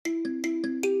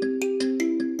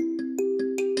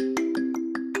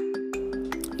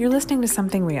You're listening to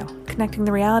Something Real, connecting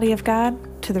the reality of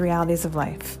God to the realities of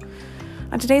life.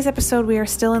 On today's episode, we are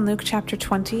still in Luke chapter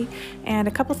 20, and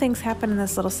a couple things happen in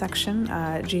this little section.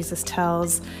 Jesus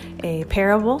tells a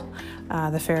parable.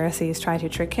 The Pharisees try to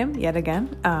trick him yet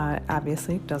again.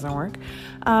 Obviously, doesn't work.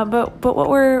 But what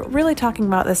we're really talking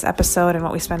about this episode and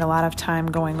what we spend a lot of time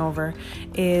going over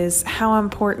is how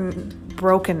important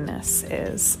brokenness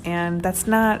is. And that's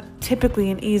not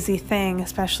typically an easy thing,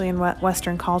 especially in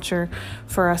Western culture,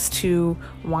 for us to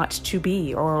want to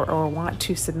be or want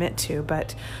to submit to.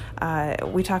 But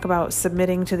we talk about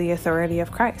submitting to the authority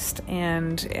of Christ.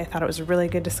 And I thought it was a really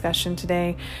good discussion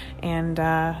today. And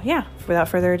without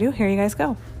further ado, here you guys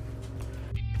go.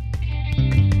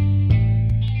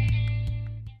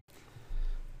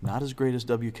 Not as great as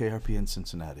WKRP in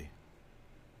Cincinnati.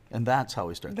 And that's how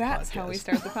we start the podcast. That's how we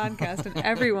start the podcast, and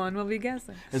everyone will be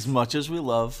guessing. As much as we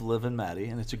love Liv and Maddie,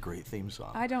 and it's a great theme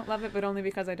song. I don't love it, but only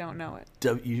because I don't know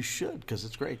it. You should, because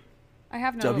it's great. I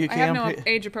have no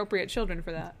age-appropriate children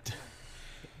for that.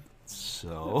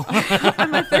 So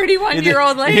I'm a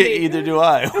 31-year-old lady. Either do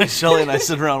I. Shelly and I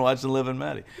sit around watching Liv and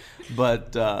Maddie.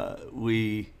 But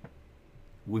we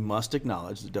must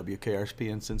acknowledge that WKRP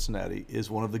in Cincinnati is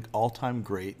one of the all-time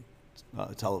great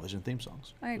television theme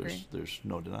songs. I agree. There's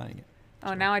no denying it.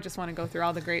 Oh, now I just want to go through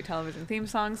all the great television theme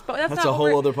songs, but that's not a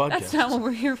whole other podcast. That's not what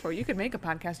we're here for. You could make a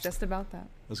podcast just about that.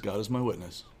 As God is my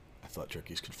witness, I thought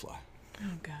turkeys could fly.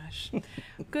 Oh gosh.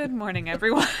 Good morning,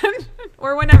 everyone,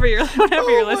 or whenever you're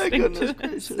listening to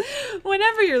this.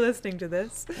 Whenever you're listening to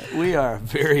this, we are a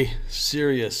very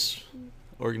serious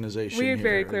organization. We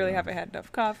very clearly haven't had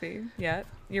enough coffee yet.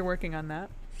 You're working on that.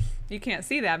 You can't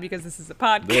see that because this is a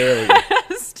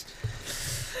podcast.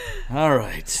 All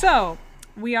right. So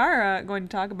we are going to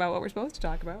talk about what we're supposed to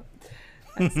talk about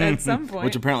at some point.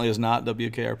 Which apparently is not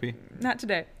WKRP? Not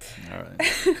today. All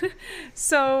right.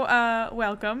 So,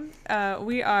 welcome.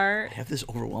 We are... I have this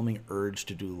overwhelming urge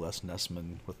to do Les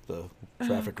Nessman with the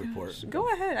traffic report.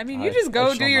 Go ahead. I mean, you just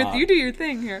go do your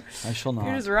thing here. I shall not.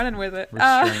 You're just running with it.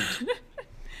 Restraint.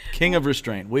 King of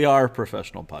restraint. We are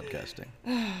professional podcasting.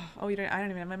 Oh, I don't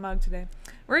even have my mug today.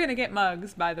 We're going to get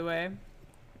mugs, by the way.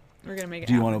 We're going to make it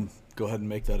Do you happen. want to go ahead and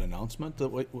make that announcement, that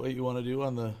what you want to do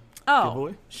on the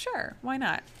giveaway? Sure. Why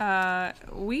not?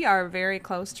 We are very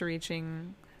close to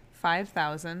reaching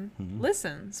 5,000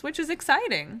 listens, which is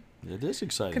exciring. It is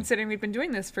exciting. Considering we've been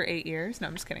doing this for 8 years. No,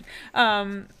 I'm just kidding.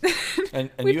 And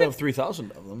you have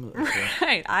 3,000 of them.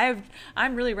 Right.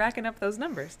 I'm really racking up those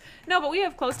numbers. No, but we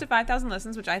have close to 5,000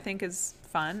 listens, which I think is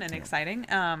fun and exciting.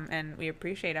 And we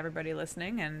appreciate everybody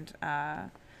listening. And,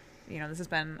 this has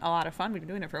been a lot of fun. We've been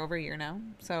doing it for over a year now.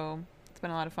 So it's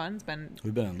been a lot of fun.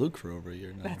 We've been in Luke for over a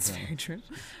year now. That's very true.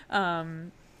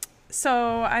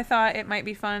 So I thought it might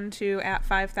be fun to, at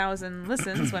 5,000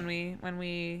 listens, when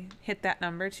we hit that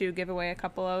number, to give away a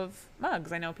couple of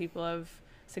mugs. I know people have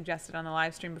suggested on the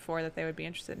live stream before that they would be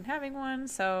interested in having one,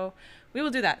 so we will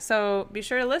do that. So be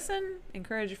sure to listen,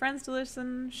 encourage your friends to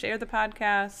listen, share the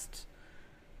podcast,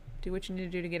 do what you need to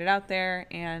do to get it out there,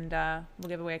 and we'll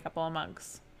give away a couple of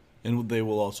mugs. And they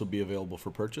will also be available for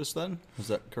purchase then? Is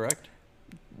that correct?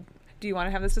 Do you want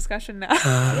to have this discussion now?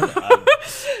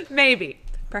 Maybe.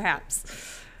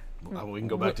 Perhaps. Well, we can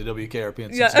go back to WKRP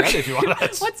in Cincinnati if you want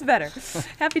us. What's better?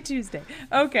 Happy Tuesday.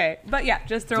 Okay. But yeah,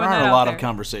 just throwing that out there. There are a lot of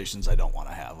conversations I don't want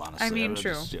to have, honestly. I mean,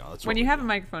 true. When you have a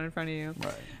microphone in front of you.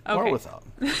 Right. Okay. Or without.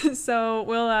 So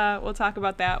we'll talk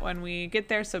about that when we get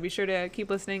there. So be sure to keep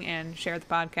listening and share the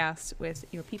podcast with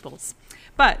your peoples.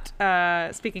 But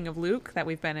speaking of Luke, that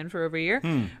we've been in for over a year,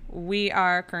 we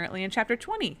are currently in chapter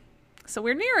 20. So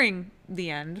we're nearing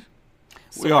the end.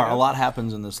 We are. A lot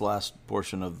happens in this last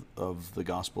portion of the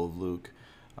Gospel of Luke.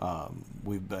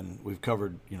 We've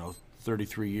covered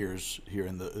 33 years here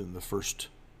in the first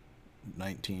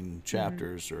 19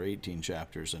 chapters or 18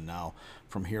 chapters, and now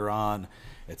from here on,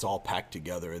 it's all packed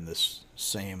together in this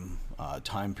same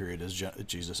time period as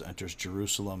Jesus enters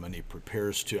Jerusalem, and he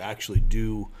prepares to actually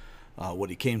do what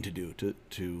he came to do,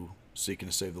 to seek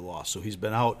and to save the lost. So he's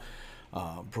been out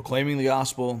proclaiming the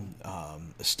gospel,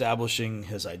 establishing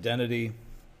his identity.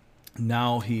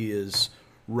 Now he is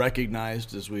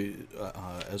recognized, as we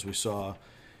saw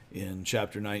in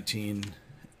chapter 19,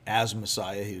 as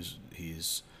Messiah.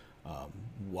 He's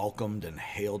welcomed and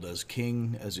hailed as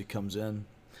king as he comes in.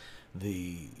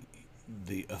 The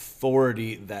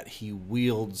authority that he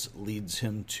wields leads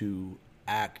him to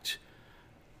act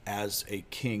as a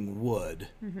king would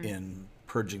in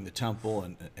purging the temple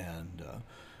and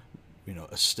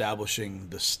establishing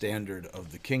the standard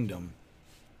of the kingdom,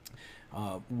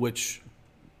 which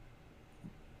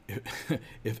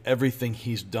if everything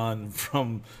he's done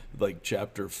from like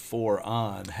chapter 4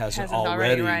 on hasn't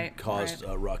already caused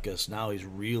a ruckus, now he's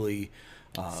really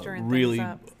really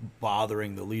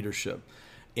bothering the leadership.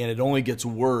 And it only gets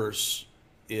worse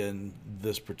in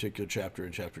this particular chapter,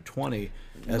 in chapter 20,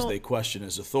 as they question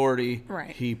his authority.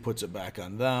 Right. He puts it back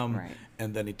on them, right.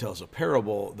 and then he tells a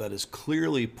parable that is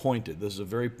clearly pointed. This is a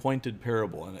very pointed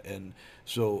parable, and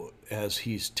so as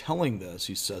he's telling this,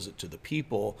 he says it to the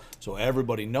people, so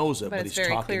everybody knows it, but he's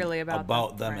talking clearly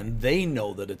about them, right. and they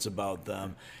know that it's about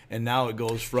them. And now it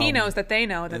goes from... He knows that they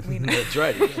know that we know. That's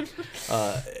right.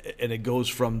 And it goes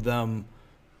from them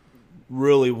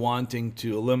really wanting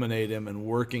to eliminate him and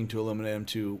working to eliminate him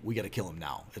to, we got to kill him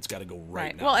now. It's got to go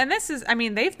right now. Well, and this is, I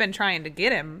mean, they've been trying to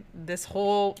get him this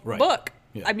whole book.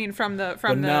 Yeah. I mean,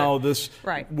 but now this,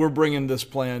 right. we're bringing this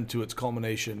plan to its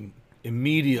culmination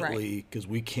immediately because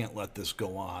we can't let this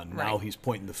go on. Now he's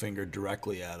pointing the finger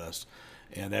directly at us,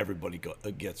 and everybody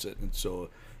gets it. And so,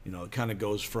 it kind of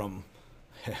goes from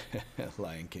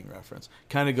Lion King reference.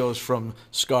 Kind of goes from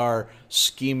Scar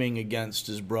scheming against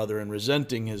his brother and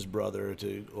resenting his brother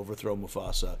to overthrow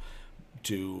Mufasa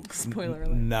to spoiler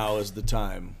alert. Now is the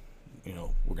time,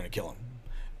 we're going to kill him.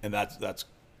 And that's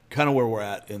kind of where we're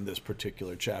at in this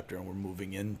particular chapter, and we're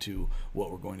moving into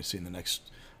what we're going to see in the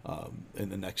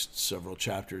next several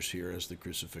chapters here as the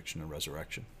crucifixion and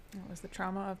resurrection. It was the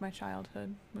trauma of my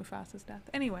childhood, Mufasa's death.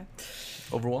 Anyway.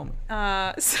 Overwhelming.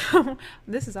 So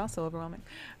this is also overwhelming.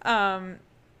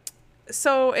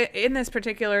 So in this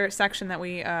particular section that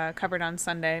we covered on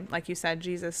Sunday, like you said,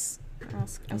 Jesus... I'll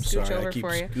scooch sorry, over I keep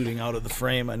for you. Scooting out of the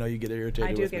frame. I know you get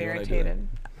irritated. I do get irritated.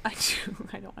 I do.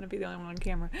 I don't want to be the only one on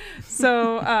camera.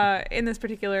 So in this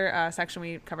particular section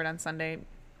we covered on Sunday,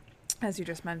 as you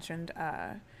just mentioned,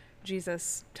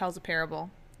 Jesus tells a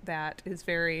parable that is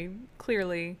very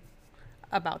clearly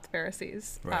about the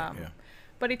Pharisees. Right,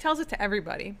 But he tells it to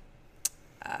everybody.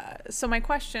 So my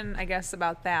question, I guess,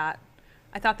 about that,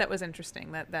 I thought that was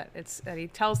interesting, that he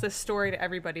tells this story to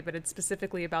everybody, but it's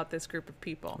specifically about this group of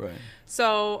people. Right.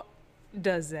 So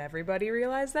does everybody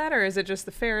realize that, or is it just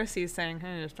the Pharisees saying,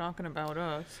 hey, he's talking about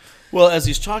us? Well, as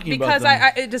he's talking about them...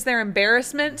 Because does their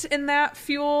embarrassment in that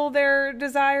fuel their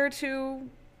desire to...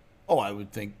 Oh, I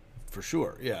would think for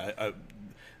sure. Yeah.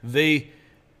 They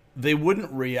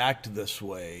wouldn't react this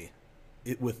way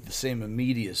with the same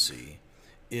immediacy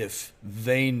if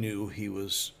they knew he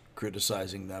was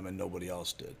criticizing them and nobody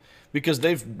else did, because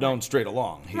they've known straight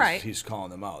along he's calling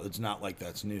them out. It's not like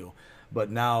that's new, but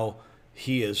now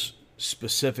he is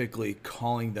specifically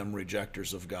calling them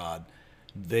rejectors of God.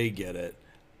 They get it,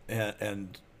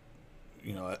 and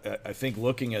I think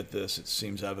looking at this, it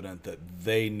seems evident that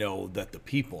they know that the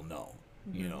people know.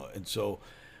 And so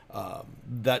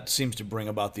that seems to bring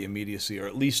about the immediacy, or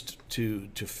at least to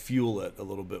fuel it a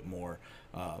little bit more.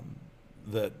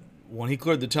 That when he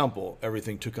cleared the temple,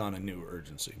 everything took on a new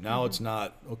urgency. Now it's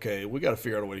not, okay, we got to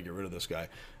figure out a way to get rid of this guy.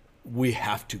 We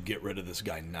have to get rid of this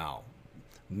guy now.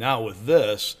 Now with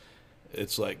this,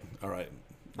 it's like, all right,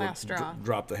 last straw.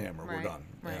 Drop the hammer. We're done.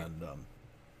 Right. And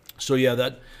so yeah,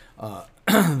 that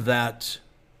that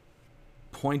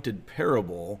pointed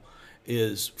parable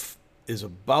is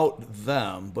about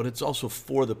them, but it's also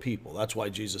for the people. That's why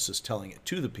Jesus is telling it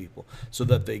to the people, so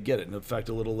that they get it. And in fact,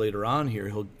 a little later on here,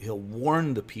 he'll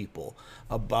warn the people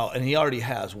about, and he already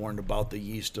has warned about the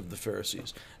yeast of the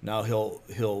Pharisees. Now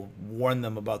he'll warn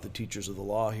them about the teachers of the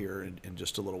law here in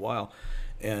just a little while,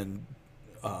 and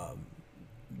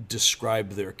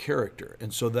describe their character.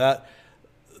 And so that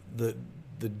the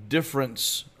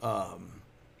difference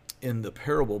in the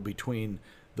parable between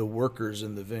the workers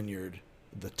in the vineyard,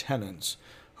 the tenants,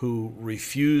 who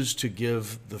refuse to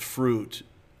give the fruit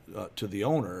to the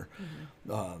owner,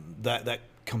 that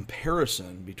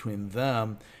comparison between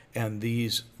them and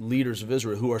these leaders of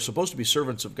Israel, who are supposed to be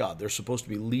servants of God. They're supposed to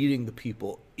be leading the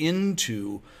people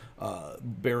into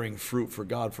bearing fruit for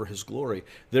God, for his glory.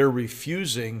 They're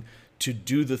refusing to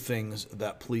do the things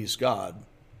that please God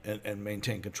and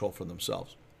maintain control for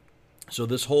themselves. So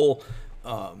this whole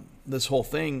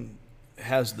thing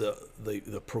has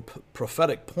the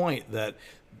prophetic point that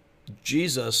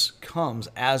Jesus comes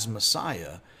as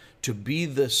Messiah to be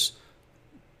this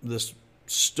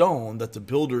stone that the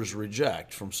builders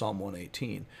reject from Psalm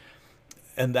 118.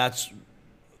 And that's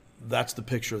the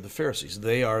picture of the Pharisees.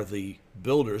 They are the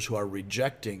builders who are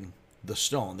rejecting the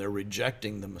stone. They're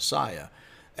rejecting the Messiah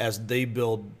as they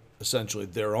build essentially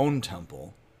their own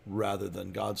temple rather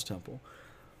than God's temple.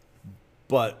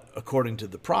 But according to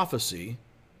the prophecy,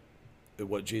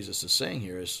 what Jesus is saying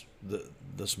here is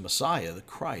this Messiah, the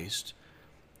Christ,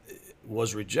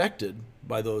 was rejected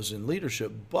by those in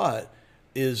leadership, but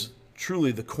is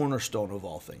truly the cornerstone of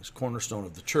all things, cornerstone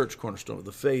of the church, cornerstone of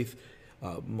the faith,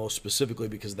 most specifically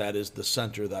because that is the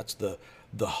center, that's the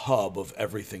hub of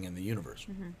everything in the universe.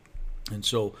 And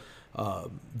so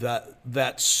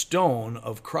that stone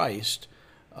of Christ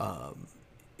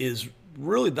is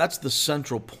really, that's the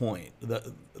central point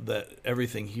that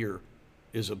everything here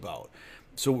is about.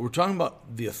 So we're talking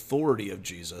about the authority of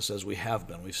Jesus, as we have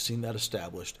been. We've seen that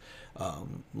established.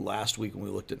 Last week when we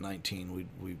looked at 19,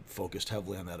 we focused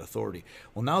heavily on that authority.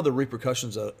 Well, now the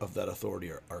repercussions of that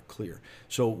authority are clear.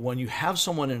 So when you have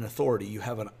someone in authority, you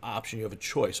have an option, you have a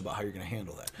choice about how you're going to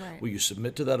handle that. Right. Will you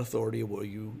submit to that authority, or will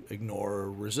you ignore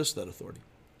or resist that authority?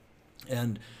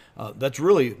 And those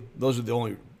are the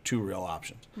only two real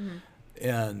options.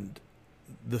 And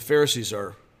the Pharisees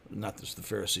are, not just the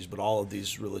Pharisees, but all of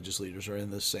these religious leaders are in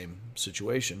the same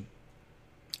situation,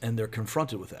 and they're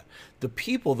confronted with that. The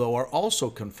people, though, are also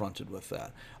confronted with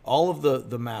that. All of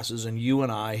the masses, and you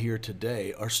and I here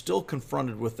today, are still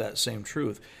confronted with that same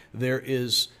truth. There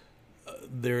is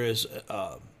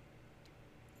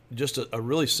just a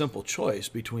really simple choice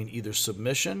between either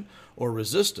submission or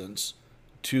resistance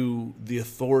to the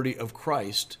authority of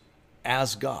Christ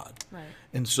as God. Right.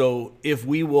 And so if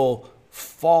we will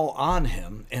fall on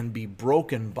him and be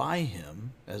broken by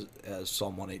him, as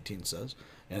Psalm 118 says,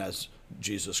 and as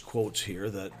Jesus quotes here,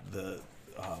 that the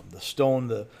stone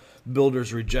the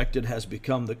builders rejected has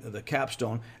become the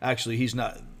capstone. Actually, he's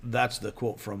not. That's the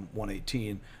quote from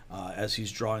 118. As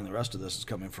he's drawing the rest of this is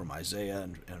coming from Isaiah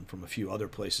and from a few other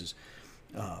places.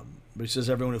 But he says,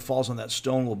 everyone who falls on that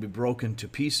stone will be broken to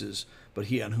pieces, but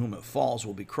he on whom it falls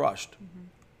will be crushed.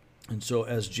 And so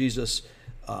as Jesus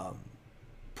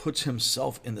puts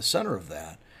himself in the center of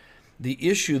that, the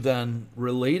issue then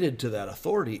related to that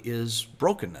authority is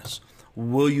brokenness.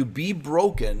 Will you be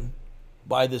broken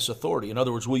by this authority? In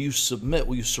other words, will you submit,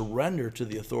 will you surrender to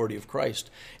the authority of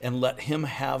Christ and let him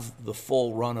have the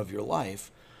full run of your life?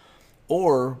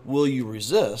 Or will you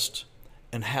resist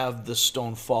and have this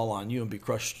stone fall on you and be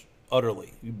crushed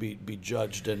utterly, be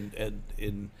judged? And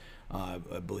in I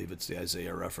believe it's the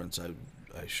Isaiah reference,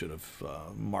 I should have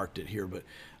marked it here, but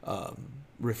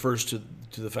refers to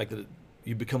the fact that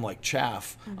you become like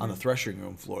chaff on the threshing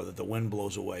room floor, that the wind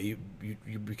blows away.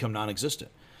 You become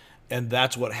non-existent. And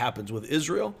that's what happens with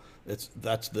Israel.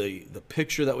 That's the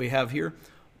picture that we have here.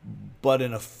 But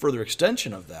in a further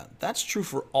extension of that, that's true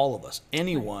for all of us.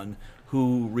 Anyone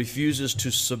who refuses to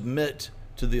submit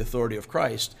to the authority of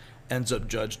Christ ends up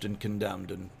judged and condemned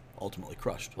and ultimately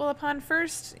crushed. Well, upon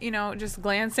first, just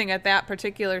glancing at that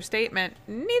particular statement,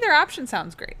 neither option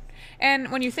sounds great.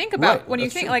 And when you think about,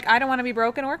 I don't want to be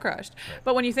broken or crushed. Right.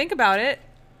 But when you think about it,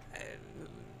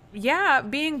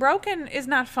 being broken is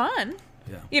not fun.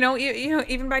 Yeah.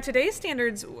 Even by today's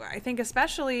standards, I think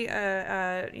especially, in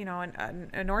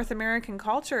a North American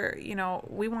culture,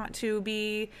 we want to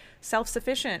be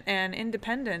self-sufficient and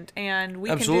independent, and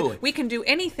we can do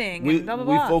anything. And blah, blah,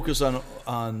 blah. We focus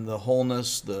on the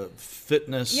wholeness, the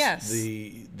fitness, yes,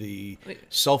 the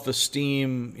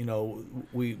self-esteem.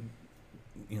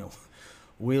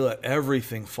 We let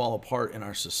everything fall apart in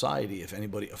our society if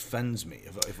anybody offends me,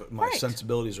 if my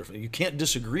sensibilities are... You can't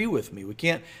disagree with me. We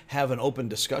can't have an open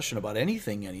discussion about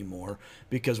anything anymore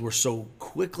because we're so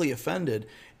quickly offended,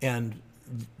 and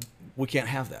we can't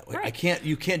have that. Right.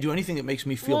 You can't do anything that makes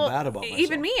me feel bad about myself.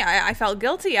 Even me, I felt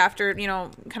guilty after,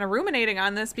 kind of ruminating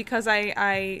on this because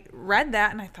I read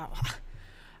that and I thought,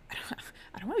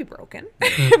 I don't want to be broken.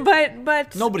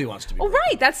 but nobody wants to be broken.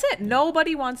 Right, that's it. Yeah.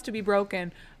 Nobody wants to be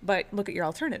broken, but look at your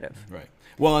alternative. Right.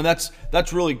 Well, and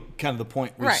that's really kind of the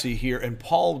point we see here. And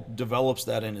Paul develops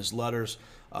that in his letters.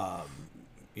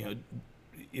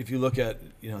 If you look at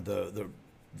the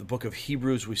book of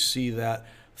Hebrews, we see that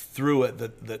through it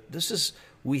that this is,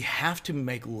 we have to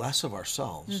make less of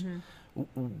ourselves. Mm-hmm.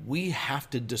 We have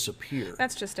to disappear.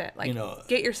 That's just it.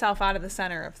 Get yourself out of the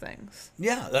center of things.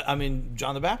 Yeah, I mean,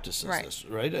 John the Baptist says this,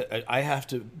 right? I have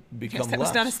to become less. That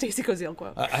was not a Stacy Koziel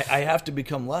quote. I have to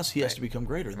become less. He has to become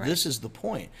greater. Right. This is the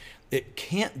point. It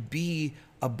can't be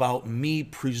about me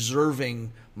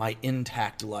preserving my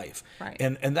intact life. Right.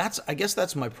 And I guess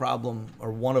that's my problem,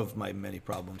 or one of my many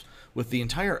problems, with the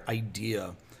entire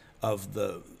idea of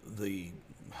the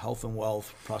health and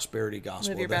wealth, prosperity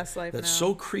gospel. Live your best life that now.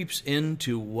 So creeps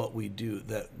into what we do,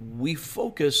 that we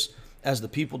focus, as the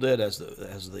people did, as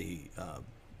the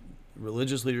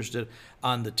religious leaders did,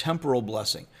 on the temporal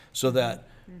blessing, so that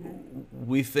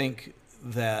we think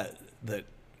that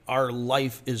our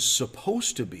life is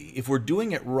supposed to be, if we're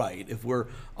doing it right, if we're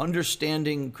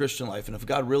understanding Christian life, and if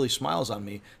God really smiles on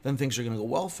me, then things are going to go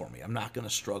well for me. I'm not going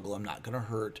to struggle. I'm not going to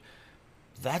hurt.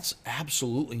 That's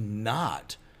absolutely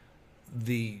not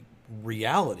the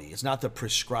reality. It's not the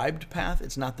prescribed path.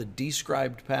 It's not the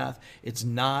described path. It's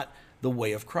not the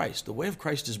way of Christ. The way of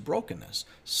Christ is brokenness,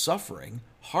 suffering,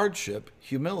 hardship,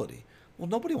 humility. Well,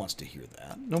 nobody wants to hear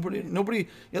that. Nobody.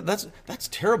 Yeah, that's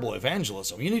terrible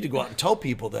evangelism. You need to go out and tell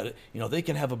people that they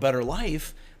can have a better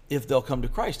life if they'll come to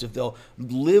Christ. If they'll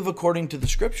live according to the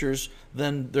Scriptures,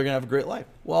 then they're going to have a great life.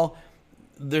 Well,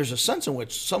 there's a sense in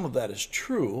which some of that is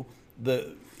true.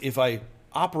 If I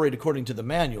operate according to the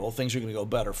manual, things are going to go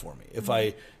better for me. If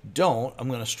I don't, I'm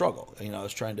going to struggle. I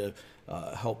was trying to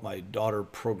help my daughter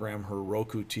program her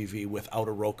Roku TV without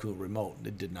a Roku remote.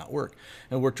 It did not work.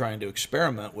 And we're trying to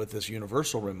experiment with this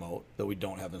universal remote that we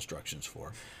don't have instructions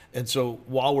for. And so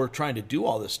while we're trying to do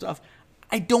all this stuff,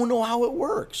 I don't know how it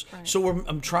works. Right. So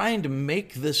I'm trying to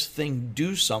make this thing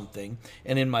do something,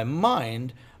 and in my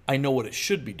mind, I know what it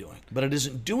should be doing, but it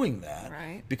isn't doing that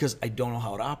because I don't know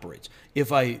how it operates.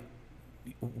 If I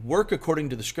work according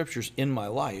to the Scriptures in my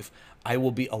life, I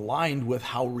will be aligned with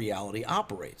how reality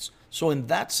operates. So in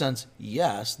that sense,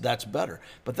 yes, that's better.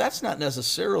 But that's not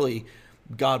necessarily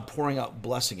God pouring out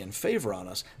blessing and favor on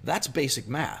us. That's basic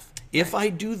math. Right. If I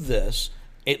do this,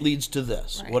 it leads to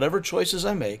this. Right. Whatever choices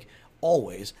I make,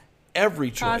 always,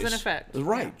 every choice. Cause and effect.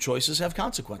 Right. Yeah. Choices have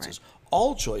consequences. Right.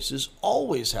 All choices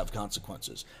always have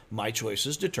consequences. My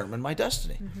choices determine my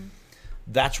destiny. Mm-hmm.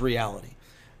 That's reality.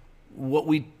 What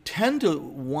we tend to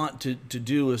want to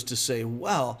do is to say,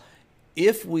 well,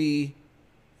 if we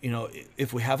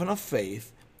have enough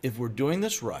faith, if we're doing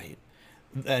this right,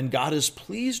 and God is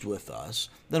pleased with us,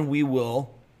 then we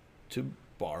will, to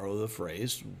borrow the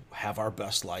phrase, have our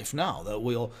best life now. That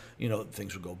we'll,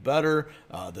 things will go better.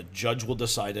 The judge will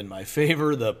decide in my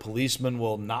favor. The policeman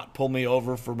will not pull me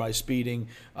over for my speeding.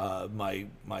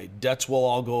 My debts will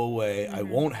all go away. Mm-hmm. I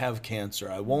won't have cancer.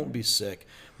 I won't be sick.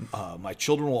 My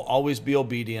children will always be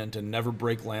obedient and never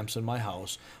break lamps in my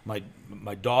house.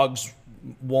 My dogs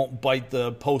won't bite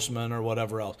the postman or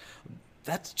whatever else.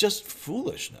 That's just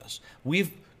foolishness.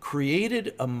 We've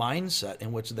created a mindset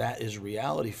in which that is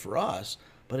reality for us,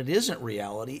 but it isn't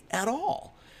reality at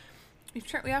all.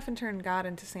 We often turn God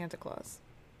into Santa Claus.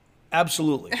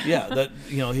 Absolutely, yeah. That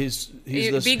he's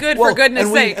this. Be good for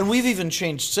goodness sake. And we've even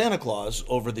changed Santa Claus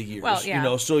over the years. Well,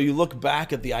 yeah. So you look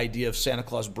back at the idea of Santa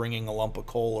Claus bringing a lump of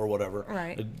coal or whatever.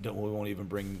 Right. We won't even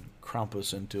bring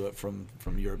Krampus into it from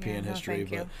European history.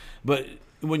 But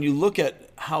when you look at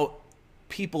how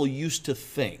people used to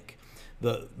think,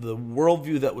 the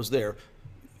worldview that was there,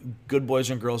 good boys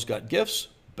and girls got gifts,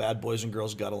 bad boys and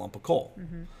girls got a lump of coal.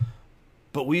 Mm-hmm.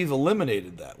 But we've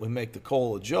eliminated that. We make the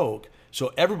coal a joke,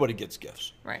 so everybody gets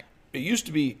gifts. Right. It used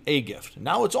to be a gift.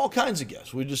 Now it's all kinds of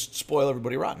gifts. We just spoil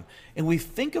everybody rotten. And we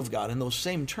think of God in those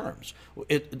same terms.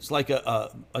 It's like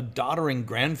a doddering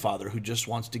grandfather who just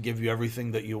wants to give you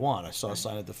everything that you want. I saw a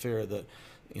sign at the fair that,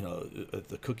 at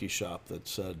the cookie shop that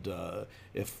said,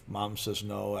 if mom says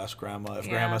no, ask grandma. If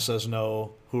grandma says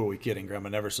no, who are we kidding? Grandma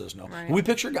never says no. Right. We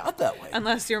picture God that way.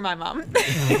 Unless you're my mom.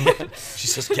 She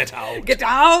says, get out. Get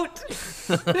out.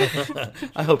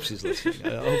 I hope she's listening.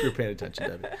 I hope you're paying attention,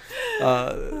 Debbie.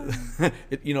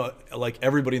 Like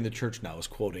everybody in the church now is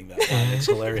quoting that line. It's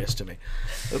hilarious to me.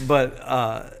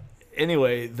 But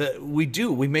anyway,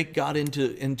 we make God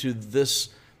into this.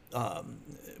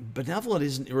 Benevolent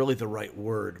isn't really the right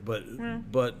word,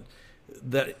 but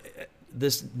that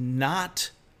this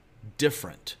not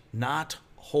different, not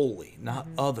holy, not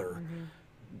other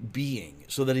being,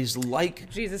 so that he's like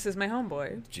Jesus is my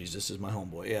homeboy. Jesus is my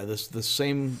homeboy. Yeah, the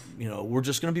same. We're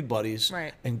just going to be buddies,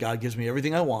 right? And God gives me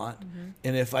everything I want,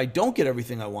 and if I don't get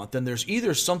everything I want, then there's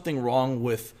either something wrong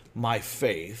with my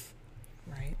faith,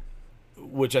 right?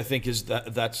 Which I think is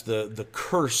that's the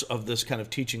curse of this kind of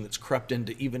teaching that's crept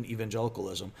into even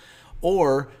evangelicalism,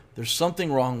 or there's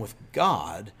something wrong with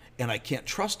God and I can't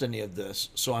trust any of this,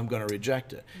 so I'm going to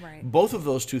reject it. Right. Both of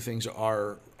those two things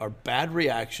are bad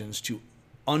reactions to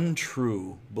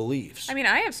untrue beliefs. I mean,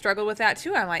 I have struggled with that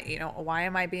too. I'm like, why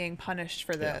am I being punished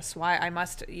for this? Why I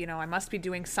must be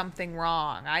doing something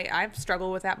wrong. I've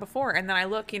struggled with that before, and then I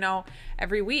look,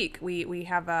 every week we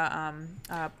have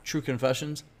a True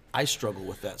Confessions. I struggle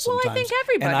with that sometimes. Well, I think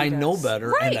everybody and I does. know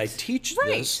better, right. and I teach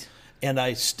this, and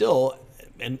I still,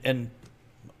 and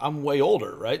I'm way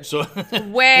older, right? So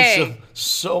way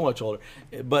so much older.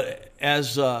 But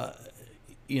as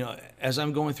as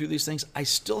I'm going through these things, I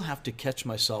still have to catch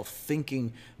myself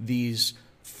thinking these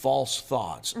false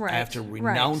thoughts. Right. I have to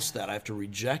renounce that. I have to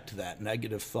reject that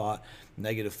negative thought.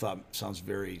 Negative thought sounds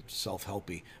very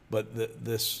self-helpy, but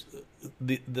this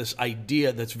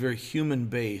idea that's very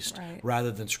human-based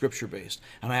rather than Scripture-based.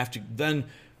 And I have to then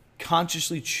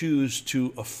consciously choose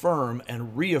to affirm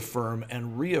and reaffirm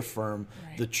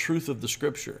Right. the truth of the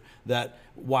Scripture. That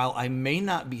while I may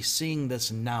not be seeing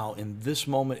this now in this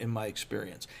moment in my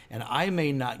experience, and I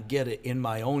may not get it in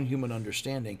my own human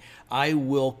understanding, I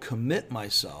will commit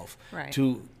myself Right.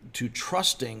 to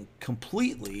trusting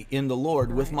completely in the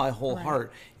Lord with Right. my whole Right.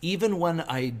 heart. Even when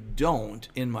I don't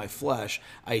in my flesh,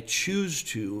 I choose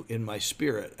to in my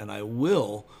spirit, and I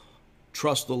will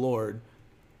trust the Lord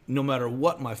no matter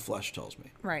what my flesh tells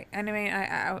me. Right. And I mean,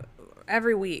 I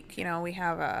every week, we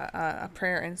have a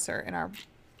prayer insert in our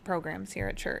programs here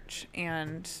at church.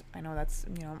 And I know that's,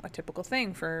 a typical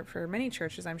thing for many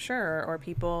churches, I'm sure, or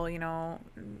people,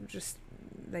 just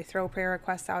they throw prayer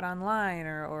requests out online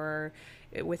or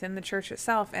within the church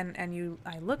itself. And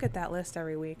I look at that list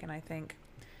every week and I think,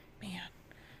 man,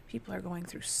 people are going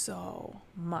through so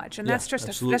much, and Yeah, that's just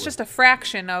absolutely. a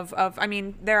fraction of. I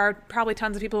mean, there are probably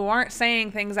tons of people who aren't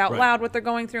saying things out Right. loud what they're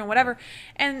going through and whatever.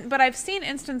 But I've seen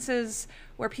instances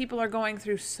where people are going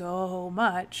through so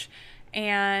much,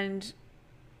 and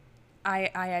I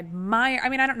admire. I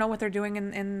mean, I don't know what they're doing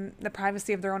in the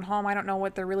privacy of their own home. I don't know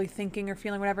what they're really thinking or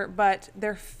feeling, whatever. But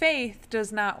their faith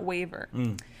does not waver,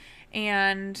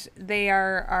 and they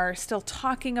are still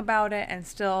talking about it and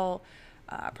still.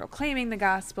 Proclaiming the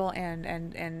gospel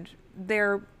and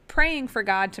they're praying for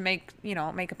God to make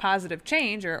a positive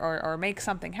change or make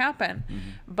something happen,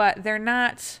 but they're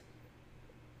not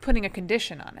putting a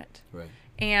condition on it. Right.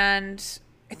 And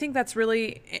I think that's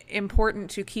really important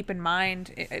to keep in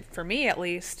mind, for me at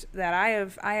least, that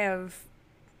I have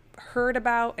heard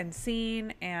about and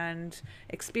seen and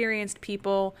experienced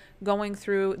people going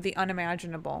through the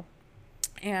unimaginable.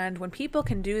 And when people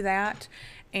can do that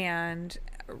and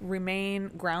remain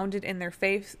grounded in their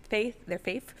faith,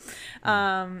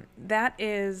 that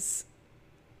is,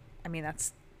 I mean,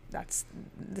 that's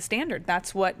the standard.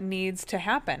 That's what needs to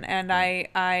happen. And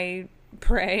I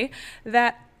pray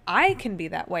that I can be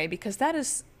that way, because that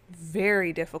is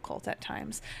very difficult at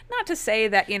times. Not to say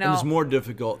that, And it's more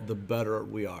difficult the better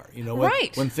we are.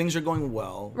 Right. When things are going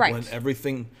well, Right. when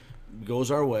everything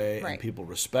goes our way Right. and people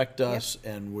respect us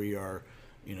and we are,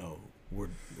 we're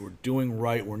doing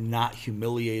right, we're not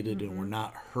humiliated and we're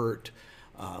not hurt,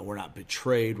 we're not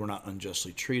betrayed, we're not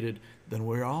unjustly treated, then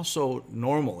we're also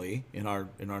normally, in our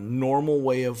normal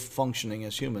way of functioning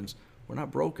as humans, we're not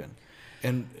broken.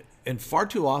 And far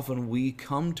too often we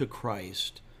come to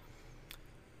Christ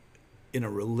in a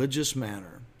religious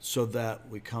manner, so that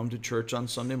we come to church on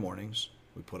Sunday mornings,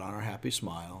 we put on our happy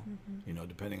smile,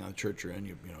 depending on the church you're in,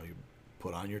 you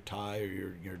put on your tie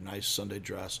or your nice Sunday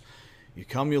dress. You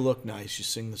come, you look nice, you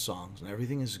sing the songs, and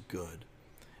everything is good.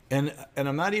 And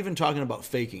I'm not even talking about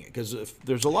faking it, because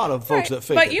there's a lot of folks that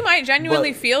fake it. But you might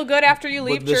genuinely feel good after you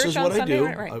leave But this church is on what Sunday.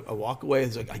 I do. Right. I walk away.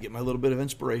 It's like I get my little bit of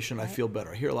inspiration. I feel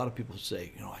better. I hear a lot of people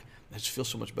say, I just feel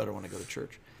so much better when I go to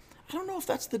church. I don't know if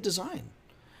that's the design.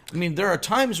 I mean, there are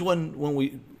times when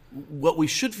what we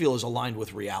should feel is aligned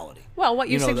with reality. Well, what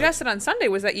you suggested on Sunday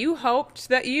was that you hoped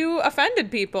that you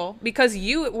offended people, because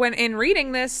when in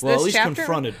reading this Well, at least chapter,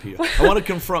 confronted people. I want to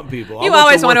confront people. You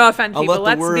always want to offend people, I'll let the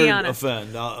let's word be honest.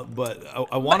 offend, but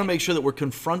I want to make sure that we're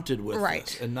confronted with Right.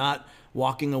 this and not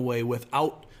walking away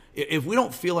without. If we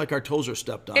don't feel like our toes are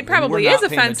stepped on, it then probably we're is not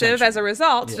paying offensive attention. as a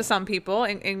result Yeah. to some people.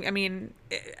 And I mean,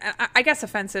 I guess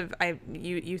offensive,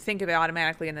 you think of it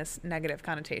automatically in this negative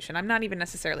connotation. I'm not even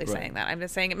necessarily Right. saying that. I'm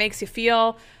just saying it makes you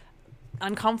feel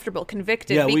uncomfortable,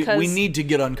 convicted. Yeah, because we need to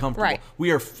get uncomfortable. Right.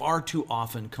 We are far too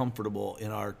often comfortable in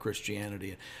our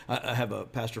Christianity. I have a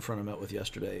pastor friend I met with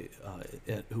yesterday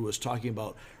who was talking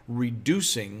about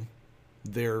reducing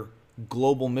their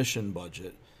global mission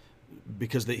budget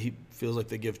because he feels like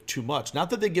they give too much. Not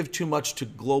that they give too much to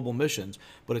global missions,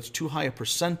 but it's too high a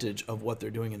percentage of what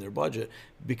they're doing in their budget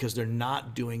because they're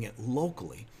not doing it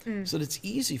locally. So that it's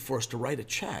easy for us to write a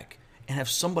check and have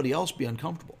somebody else be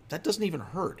uncomfortable. That doesn't even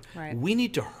hurt. Right. We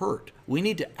need to hurt. We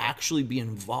need to actually be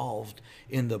involved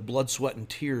in the blood, sweat, and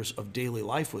tears of daily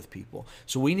life with people.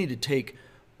 So we need to take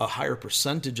a higher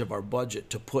percentage of our budget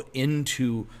to put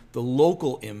into the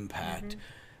local impact.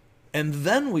 And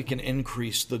then we can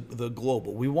increase the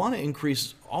global. We want to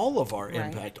increase all of our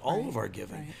impact, all of our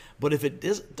giving. Right. But if it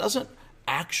doesn't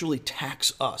actually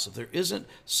tax us, if there isn't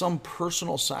some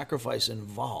personal sacrifice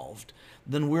involved,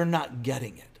 then we're not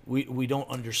getting it. We don't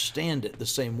understand it the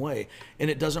same way, and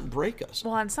it doesn't break us.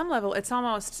 Well, on some level, it's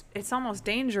almost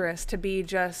dangerous to be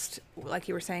just like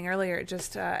you were saying earlier.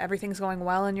 Just everything's going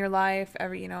well in your life,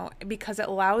 because it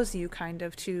allows you kind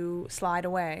of to slide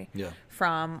away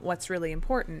from what's really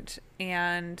important.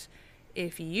 And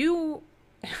if you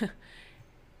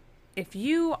if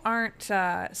you aren't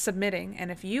submitting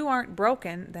and if you aren't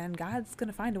broken, then God's going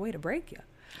to find a way to break you.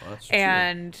 Well, that's true.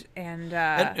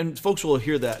 And folks will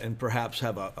hear that and perhaps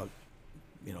have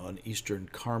an Eastern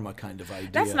karma kind of idea.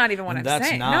 That's not even what I'm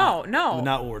saying. No,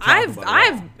 not what we're talking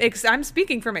about. I'm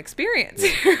speaking from experience.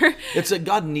 It's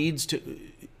that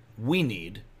we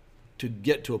need to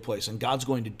get to a place, and God's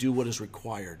going to do what is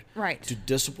required to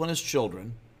discipline his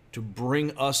children, to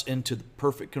bring us into the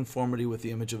perfect conformity with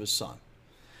the image of his Son.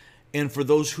 And for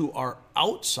those who are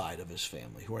outside of his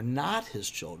family, who are not his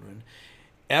children,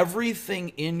 everything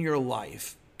in your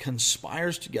life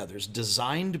conspires together, is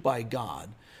designed by God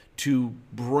to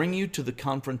bring you to the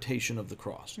confrontation of the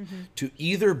cross, to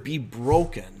either be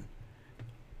broken,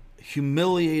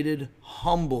 humiliated,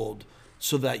 humbled,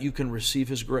 so that you can receive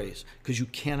his grace, because you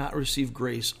cannot receive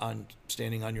grace on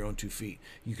standing on your own 2 feet.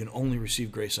 You can only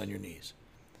receive grace on your knees.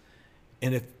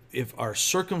 And if our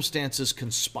circumstances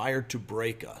conspire to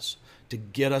break us, to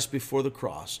get us before the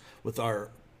cross with our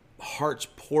hearts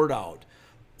poured out,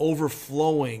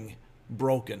 overflowing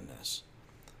brokenness,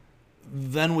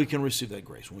 then we can receive that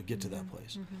grace when we get to that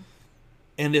place.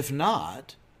 And if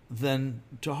not, then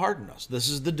to harden us. This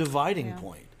is the dividing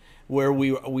point, where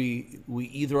we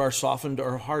either are softened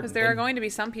or hardened. Because there are going to be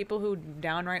some people who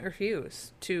downright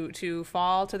refuse to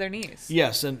fall to their knees.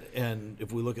 Yes, and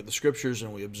if we look at the scriptures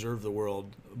and we observe the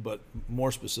world, but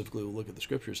more specifically we look at the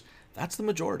scriptures, that's the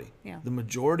majority. Yeah. The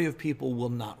majority of people will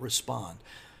not respond.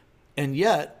 And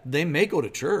yet, they may go to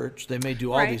church, they may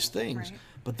do all these things,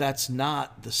 but that's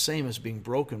not the same as being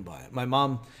broken by it. My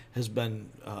mom has been,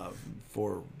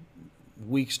 for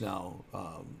weeks now,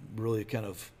 really kind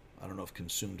of, I don't know if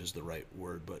consumed is the right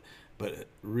word, but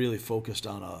really focused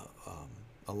on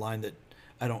a line that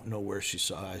I don't know where she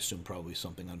saw. I assume probably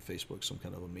something on Facebook, some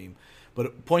kind of a meme.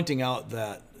 But pointing out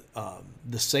that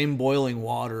the same boiling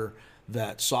water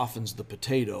that softens the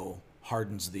potato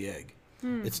hardens the egg.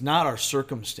 It's not our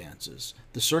circumstances.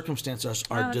 The circumstances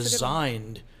are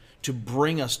designed to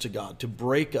bring us to God, to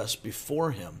break us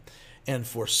before him. And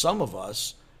for some of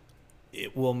us,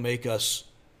 it will make us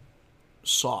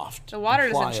soft. The water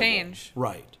and doesn't pliable. change.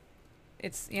 Right.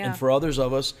 Yeah. And for others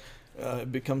of us,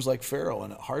 it becomes like Pharaoh,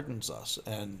 and it hardens us,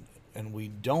 and we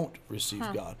don't receive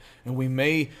God. And we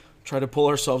may try to pull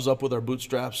ourselves up with our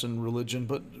bootstraps in religion,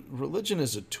 but religion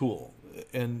is a tool.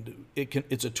 And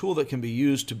it's a tool that can be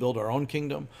used to build our own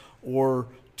kingdom or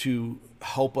to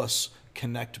help us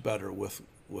connect better with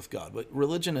God. But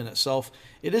religion in itself,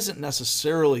 it isn't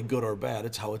necessarily good or bad.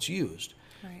 It's how it's used.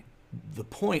 Right. The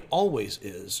point always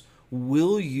is,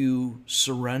 will you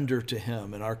surrender to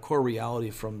him? And our core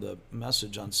reality from the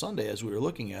message on Sunday, as we were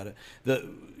looking at it,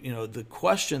 the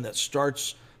question that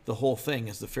starts the whole thing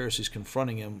is the Pharisees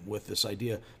confronting him with this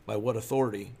idea, by what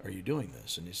authority are you doing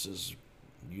this? And he says,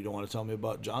 you don't want to tell me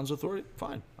about John's authority?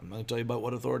 Fine. I'm not going to tell you about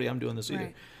what authority I'm doing this either.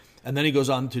 Right. And then he goes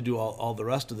on to do all the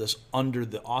rest of this under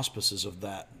the auspices of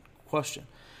that question.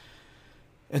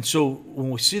 And so when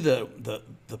we see the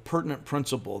pertinent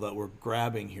principle that we're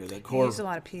grabbing here, that core... You used a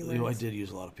lot of P words. I did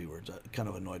use a lot of P words. I kind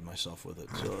of annoyed myself with it.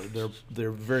 So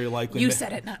they're very likely... You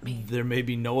said it, not me. There may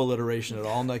be no alliteration at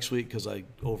all next week because I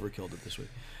overkilled it this week.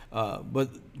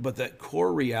 But that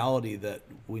core reality that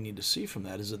we need to see from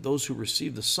that is that those who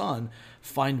receive the Son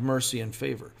find mercy and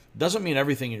favor. Doesn't mean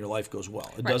everything in your life goes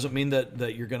well. It doesn't mean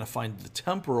that you're going to find the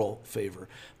temporal favor,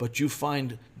 but you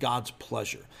find God's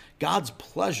pleasure. God's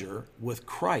pleasure with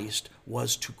Christ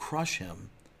was to crush him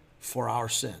for our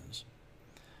sins.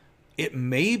 It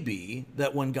may be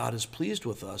that when God is pleased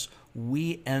with us,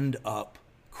 we end up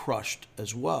crushed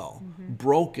as well,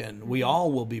 broken. We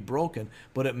all will be broken,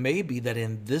 but it may be that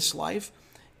in this life,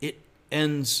 it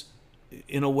ends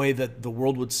in a way that the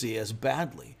world would see as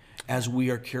badly as we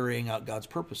are carrying out God's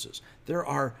purposes. There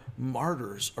are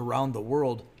martyrs around the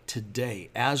world today,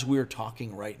 as we are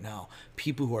talking right now,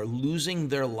 people who are losing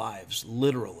their lives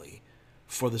literally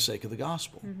for the sake of the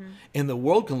gospel. And the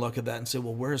world can look at that and say,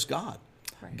 well, where's God?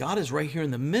 Right. God is right here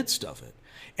in the midst of it.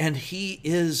 And he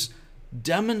is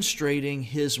demonstrating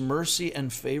his mercy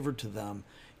and favor to them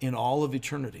in all of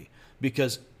eternity.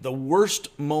 Because the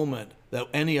worst moment that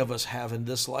any of us have in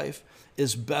this life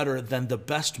is better than the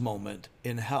best moment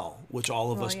in hell, which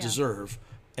all of us deserve,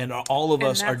 and all of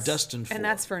us are destined for. And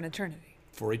that's for an eternity.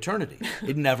 For eternity.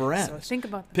 It never ends. So think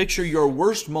about that. Picture your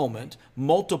worst moment,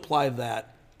 multiply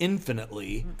that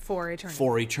infinitely for eternity.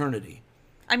 For eternity.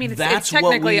 I mean, it's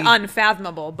technically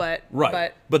unfathomable, but...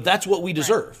 Right. But that's what we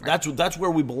deserve. Right. That's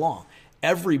where we belong.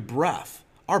 Every breath,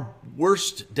 our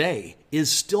worst day, is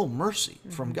still mercy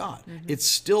from God. It's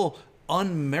still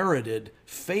unmerited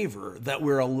favor that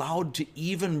we're allowed to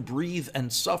even breathe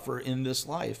and suffer in this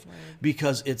life,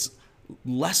 because it's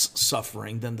less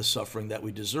suffering than the suffering that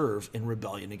we deserve in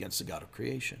rebellion against the God of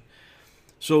creation.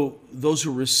 So those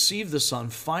who receive the Son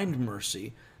find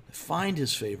mercy, find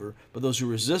his favor, but those who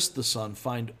resist the Son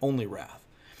find only wrath.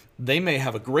 They may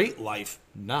have a great life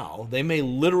now. They may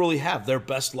literally have their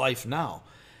best life now.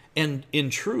 And in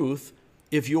truth,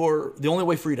 the only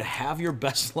way for you to have your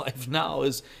best life now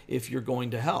is if you're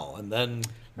going to hell. And then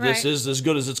this is as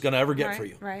good as it's going to ever get for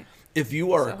you. Right. If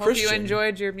you are a Christian, hope you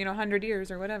enjoyed your 100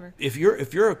 years or whatever. If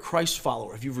you're a Christ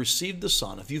follower, if you've received the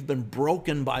Son, if you've been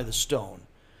broken by the stone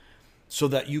so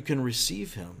that you can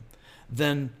receive him,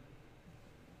 then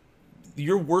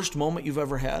your worst moment you've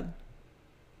ever had,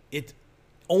 it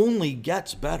only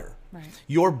gets better. Right.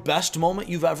 Your best moment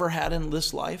you've ever had in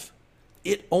this life,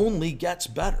 it only gets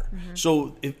better. Mm-hmm.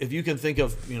 So if you can think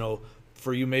of,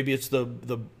 for you, maybe it's the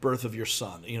birth of your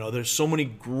son. There's so many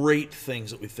great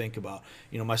things that we think about.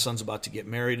 My son's about to get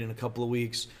married in a couple of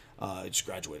weeks. I just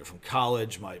graduated from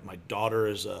college. My daughter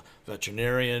is a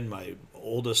veterinarian. My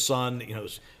oldest son,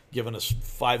 has given us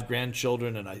 5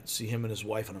 grandchildren, and I see him and his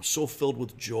wife, and I'm so filled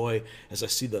with joy as I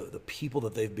see the people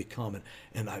that they've become.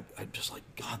 And I'm just like,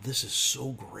 God, this is so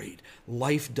great.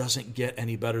 Life doesn't get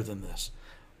any better than this.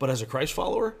 But as a Christ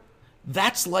follower,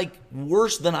 that's like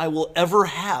worse than I will ever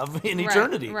have in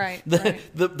eternity. Right.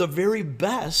 The very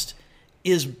best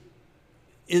is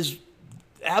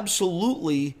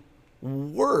absolutely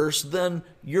worse than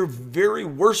your very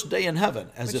worst day in heaven,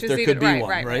 as if there could be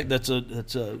one, right? That's a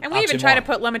and we even try to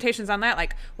put limitations on that,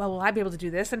 like, well, will I be able to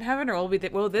do this in heaven, or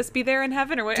will this be there in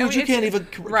heaven, or what? Dude, you can't even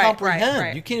comprehend.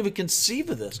 Right. You can't even conceive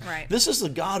of this. Right. This is the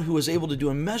God who is able to do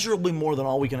immeasurably more than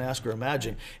all we can ask or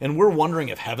imagine, and we're wondering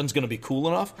if heaven's going to be cool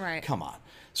enough. Right. Come on.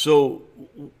 So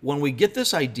when we get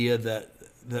this idea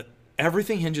that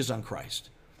everything hinges on Christ,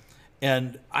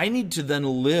 and I need to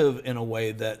then live in a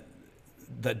way that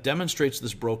demonstrates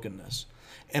this brokenness.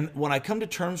 And when I come to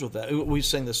terms with that, we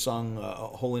sang this song,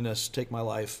 Holiness, Take My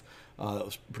Life. That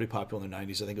was pretty popular in the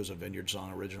 90s. I think it was a Vineyard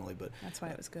song originally. But that's why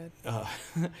it was good.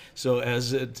 So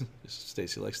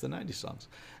Stacy likes the 90s songs.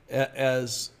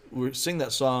 As we sing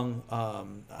that song,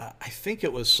 I think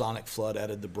it was Sonic Flood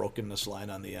added the brokenness line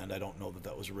on the end. I don't know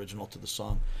that was original to the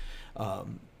song.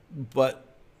 But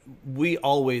we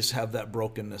always have that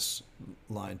brokenness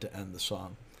line to end the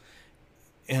song.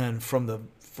 And from the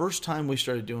first time we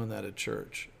started doing that at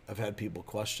church, I've had people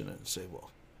question it and say,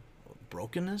 well,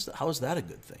 brokenness? How is that a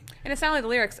good thing? And it's not like the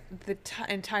lyrics, the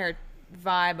entire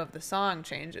vibe of the song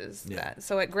changes. Yeah.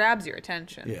 So it grabs your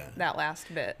attention, that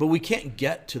last bit. But we can't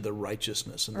get to the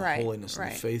righteousness and the holiness and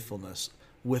right. the faithfulness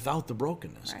without the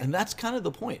brokenness. Right. And that's kind of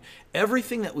the point.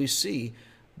 Everything that we see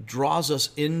draws us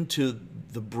into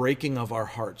the breaking of our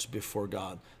hearts before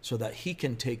God so that he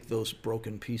can take those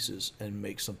broken pieces and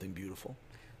make something beautiful.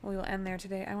 We will end there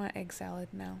today. I want egg salad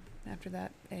now after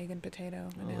that egg and potato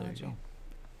analogy. There you go.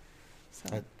 So,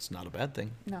 that's not a bad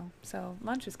thing. No. So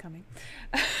lunch is coming.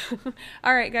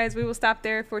 All right, guys, we will stop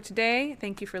there for today.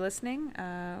 Thank you for listening.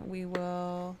 We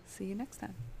will see you next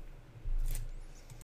time.